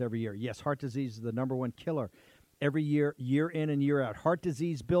 Americans every year. Yes, heart disease is the number one killer every year, year in and year out. Heart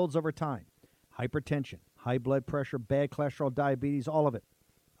disease builds over time. Hypertension, high blood pressure, bad cholesterol, diabetes, all of it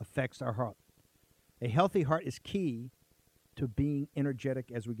affects our heart. A healthy heart is key to being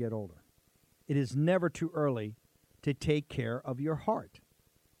energetic as we get older. It is never too early to take care of your heart.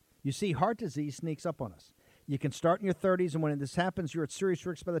 You see, heart disease sneaks up on us. You can start in your 30s, and when this happens, you're at serious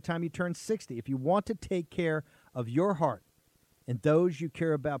risk by the time you turn 60. If you want to take care of your heart and those you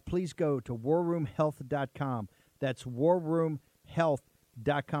care about, please go to warroomhealth.com. That's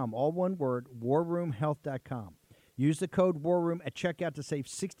warroomhealth.com. All one word, warroomhealth.com. Use the code WARROOM at checkout to save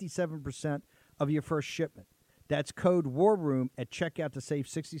 67% of your first shipment. That's code WARROOM at checkout to save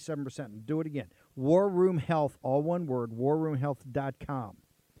 67%. And do it again. War Room Health, all one word, warroomhealth.com.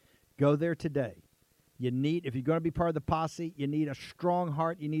 Go there today. If you're going to be part of the posse, you need a strong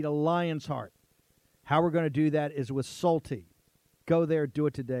heart. You need a lion's heart. How we're going to do that is with Solti. Go there, do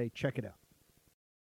it today. Check it out.